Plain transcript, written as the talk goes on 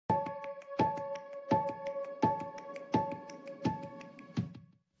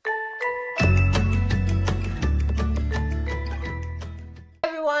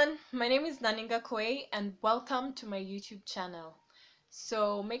everyone, my name is Naninga Kwe and welcome to my YouTube channel.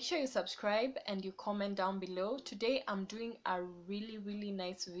 So make sure you subscribe and you comment down below. Today I'm doing a really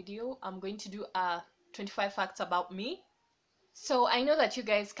nice video. I'm going to do a 25 facts about me. So I know that you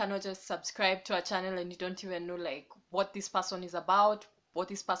guys cannot just subscribe to a channel and you don't even know like what this person is about, what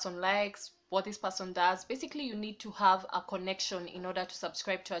this person likes, what this person does. Basically you need to have a connection in order to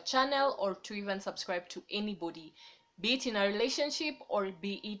subscribe to a channel or to even subscribe to anybody. Be it in a relationship or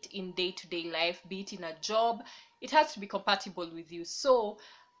be it in day-to-day life, be it in a job, it has to be compatible with you. So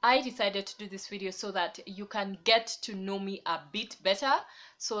I decided to do this video so that you can get to know me a bit better,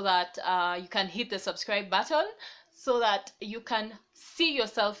 so that you can hit the subscribe button, so that you can see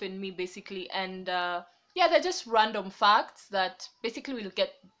yourself in me basically. And yeah, they're just random facts that basically will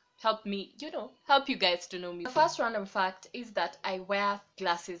help me, help you guys to know me. The first random fact is that I wear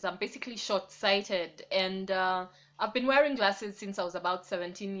glasses. I'm basically short-sighted, and I've been wearing glasses since I was about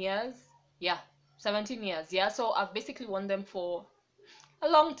 17 years. Yeah, 17 years. Yeah, so I've basically worn them for a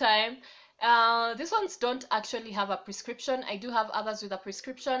long time. These ones don't actually have a prescription. I do have others with a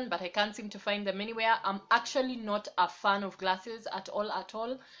prescription, but I can't seem to find them anywhere. I'm actually not a fan of glasses at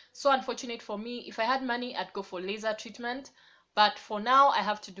all. So unfortunate for me. If I had money, I'd go for laser treatment, but for now I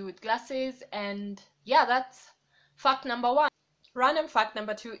have to do with glasses. And yeah, that's fact number one. Random fact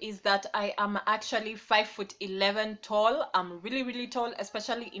number two is that I am actually 5'11" tall. I'm really tall,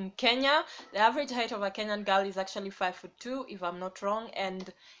 especially in Kenya. The average height of a Kenyan girl is actually 5'2", if I'm not wrong.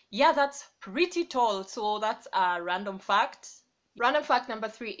 And yeah, that's pretty tall. So that's a random fact. Random fact number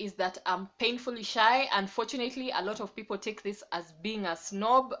three is that I'm painfully shy. Unfortunately, a lot of people take this as being a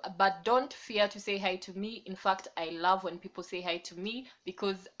snob, but don't fear to say hi to me. In fact, I love when people say hi to me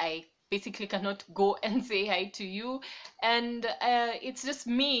because I basically cannot go and say hi to you, and it's just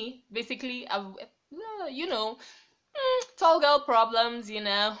me basically. Tall girl problems,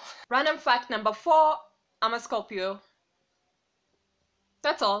 Random fact number four, I'm a Scorpio.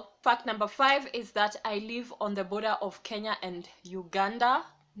 That's all. Fact number five is that I live on the border of Kenya and Uganda,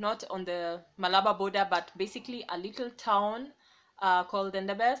 not on the Malaba border, but basically a little town called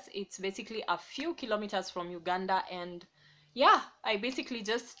Endebess. It's basically a few kilometers from Uganda, and yeah, I basically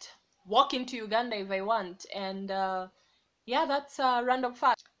just walk into Uganda if I want. And yeah, that's a random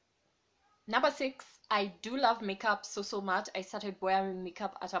fact. Number six, I do love makeup so much. I started wearing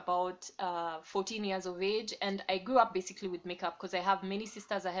makeup at about 14 years of age, and I grew up basically with makeup because I have many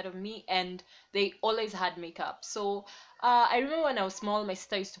sisters ahead of me and they always had makeup. So I remember when I was small, my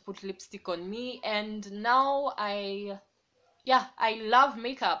sister used to put lipstick on me, and now I love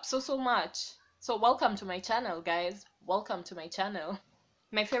makeup so much. So welcome to my channel, guys. Welcome to my channel.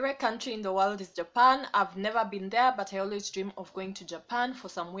 My favorite country in the world is Japan. I've never been there, but I always dream of going to Japan for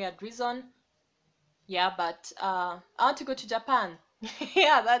some weird reason. Yeah, but I want to go to Japan.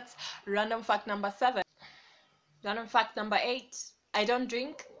 Yeah, that's random fact number seven. Random fact number eight, I don't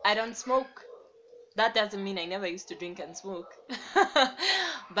drink, I don't smoke. That doesn't mean I never used to drink and smoke.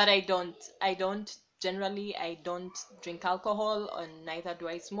 But I don't. Generally, I don't drink alcohol, and neither do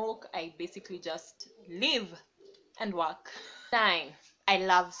I smoke. I basically just live and work. 9, I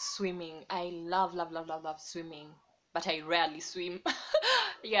love swimming. I love swimming, but I rarely swim.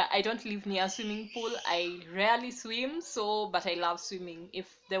 Yeah, I don't live near a swimming pool. I rarely swim, but I love swimming. If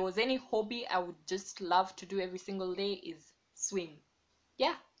there was any hobby I would just love to do every single day, is swim.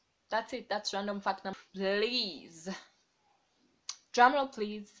 Yeah, that's it. That's random fact number. Please, drumroll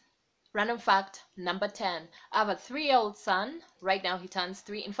please. Random fact number 10. I have a 3-year-old son. Right now he turns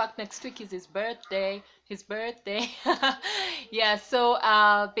 3. In fact, next week is his birthday. Yeah, so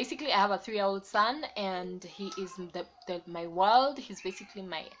basically I have a 3-year-old son, and he is my world. He's basically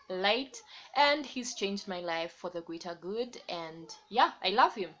my light, and he's changed my life for the greater good. And yeah, I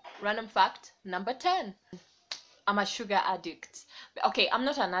love him. Random fact number 10. I'm a sugar addict. Okay, I'm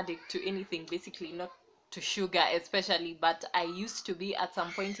not an addict to anything, basically, not to sugar especially, but I used to be at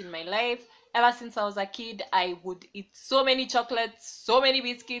some point in my life. Ever since I was a kid, I would eat so many chocolates, so many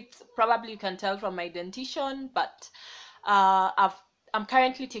biscuits. Probably you can tell from my dentition, but I'm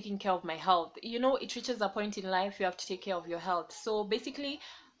currently taking care of my health. It reaches a point in life you have to take care of your health. So basically,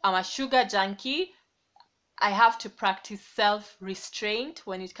 I'm a sugar junkie. I have to practice self-restraint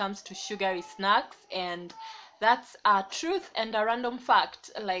when it comes to sugary snacks, and that's a truth and a random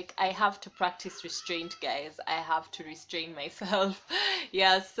fact. Like, I have to practice restraint, guys. I have to restrain myself.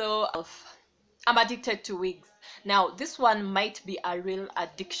 Yeah, so I'm addicted to wigs. Now, this one might be a real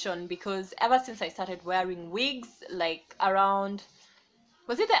addiction, because ever since I started wearing wigs, like around,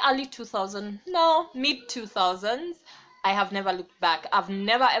 was it the early 2000s? No, mid 2000s. I have never looked back. I've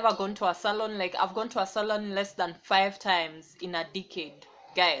never ever gone to a salon. Like, I've gone to a salon less than 5 times in a decade.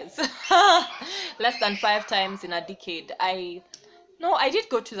 guys. Less than 5 times in a decade. No, I did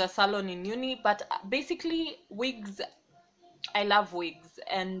go to the salon in uni, but basically wigs, I love wigs,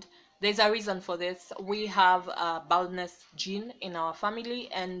 and there's a reason for this. We have a baldness gene in our family,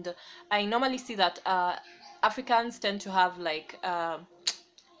 and I normally see that Africans tend to have like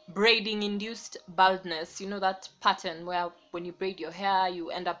braiding induced baldness, you know, that pattern where when you braid your hair you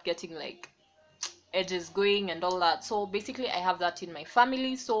end up getting like edges going and all that. So basically I have that in my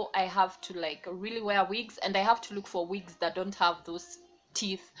family, so I have to like really wear wigs, and I have to look for wigs that don't have those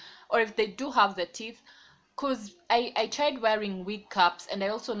teeth, or if they do have the teeth, because I tried wearing wig caps, and I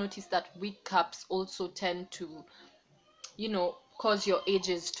also noticed that wig caps also tend to, you know, cause your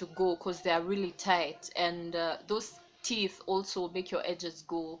edges to go because they are really tight, and those teeth also make your edges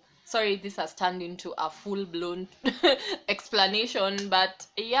go. Sorry, this has turned into a full-blown explanation, but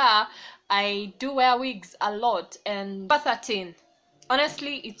yeah, I do wear wigs a lot. And number 13,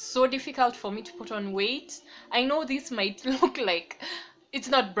 honestly, it's so difficult for me to put on weight. I know this might look like it's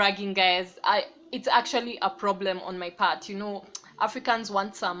not bragging, guys. It's actually a problem on my part. You know, Africans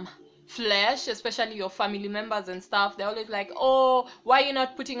want some flesh, especially your family members and stuff. They're always like, oh, why are you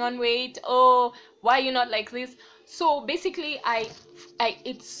not putting on weight? Oh, why are you not like this? So basically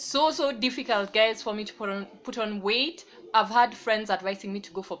it's so difficult, guys, for me to put on weight. I've had friends advising me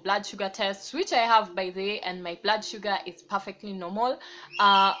to go for blood sugar tests, which I have, by the way, and my blood sugar is perfectly normal.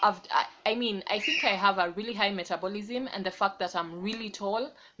 I think I have a really high metabolism, and the fact that I'm really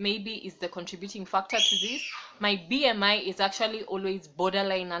tall maybe is the contributing factor to this. My BMI is actually always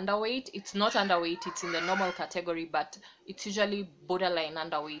borderline underweight. It's not underweight, it's in the normal category, but it's usually borderline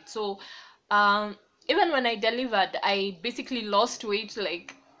underweight. So even when I delivered, I basically lost weight.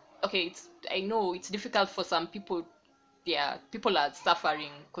 Like, okay, I know it's difficult for some people. Yeah, people are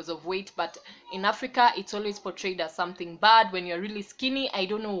suffering because of weight, but in Africa it's always portrayed as something bad when you're really skinny. I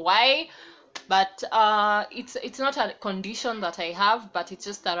don't know why, but it's not a condition that I have, but it's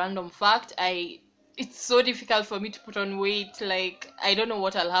just a random fact. It's so difficult for me to put on weight. Like, I don't know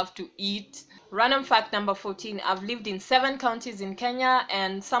what I'll have to eat. Random fact number 14, I've lived in 7 counties in Kenya,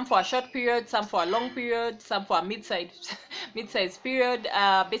 and some for a short period, some for a long period, some for a mid-size period.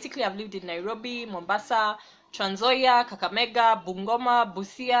 Basically I've lived in Nairobi, Mombasa, Trans-Nzoia, Kakamega, Bungoma,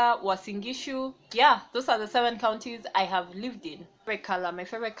 Busia, Uasin Gishu. Yeah, those are the 7 counties I have lived in. Favorite color, my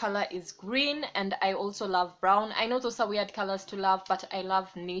favorite color is green, and I also love brown. I know those are weird colors to love, but I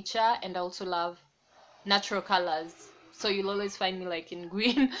love nature, and I also love natural colors. So you'll always find me like in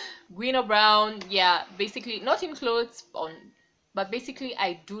green green or brown. Yeah, basically not in clothes, but basically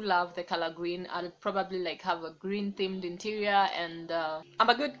I do love the color green. I'll probably like have a green themed interior, and I'm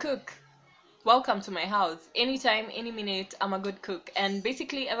a good cook. Welcome to my house. Anytime, any minute, I'm a good cook. And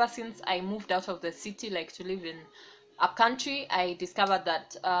basically ever since I moved out of the city, like to live in upcountry, I discovered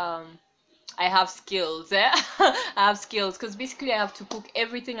that I have skills. I have skills, because basically I have to cook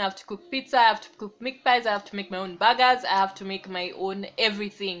everything. I have to cook pizza, I have to cook meat pies, I have to make my own burgers, I have to make my own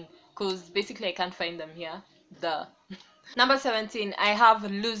everything, because basically I can't find them here. Number 17, I have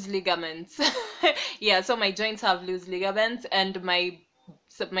loose ligaments. Yeah, so my joints have loose ligaments, and my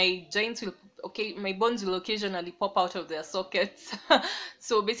joints will, my bones will occasionally pop out of their sockets.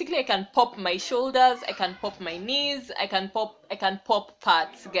 So basically I can pop my shoulders, I can pop my knees, I can pop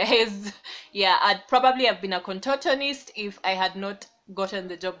parts, guys. Yeah, I'd probably have been a contortionist if I had not gotten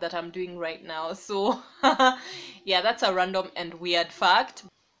the job that I'm doing right now. So yeah, that's a random and weird fact.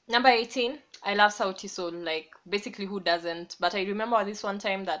 Number 18, I love Sauti Sol. Like, basically who doesn't? But I remember this one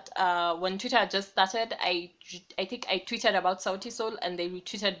time that when Twitter just started, I think I tweeted about Sauti Sol, and they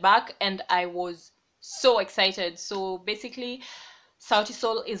retweeted back, and I was so excited. So basically Sauti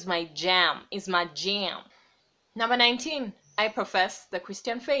Sol is my jam, Number 19, I profess the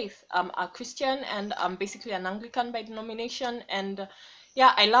Christian faith. I'm a Christian, and I'm basically an Anglican by denomination, and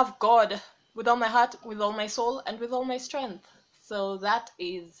yeah, I love God with all my heart, with all my soul, and with all my strength. So that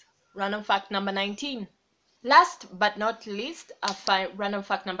is random fact number 19. Last but not least, random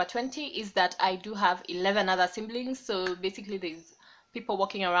fact number 20 is that I do have 11 other siblings. So basically there's people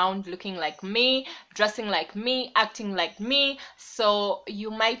walking around looking like me, dressing like me, acting like me, so you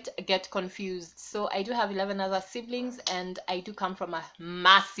might get confused. So I do have 11 other siblings, and I do come from a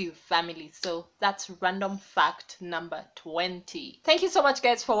massive family. So that's random fact number 20. Thank you so much,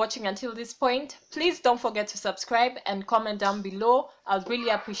 guys, for watching until this point. Please don't forget to subscribe and comment down below. I'll really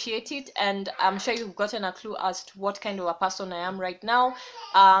appreciate it, and I'm sure you've gotten a clue as to what kind of a person I am right now.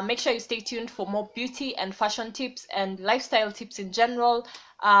 Make sure you stay tuned for more beauty and fashion tips and lifestyle tips in general.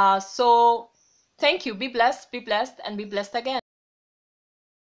 So thank you. Be blessed, and be blessed again.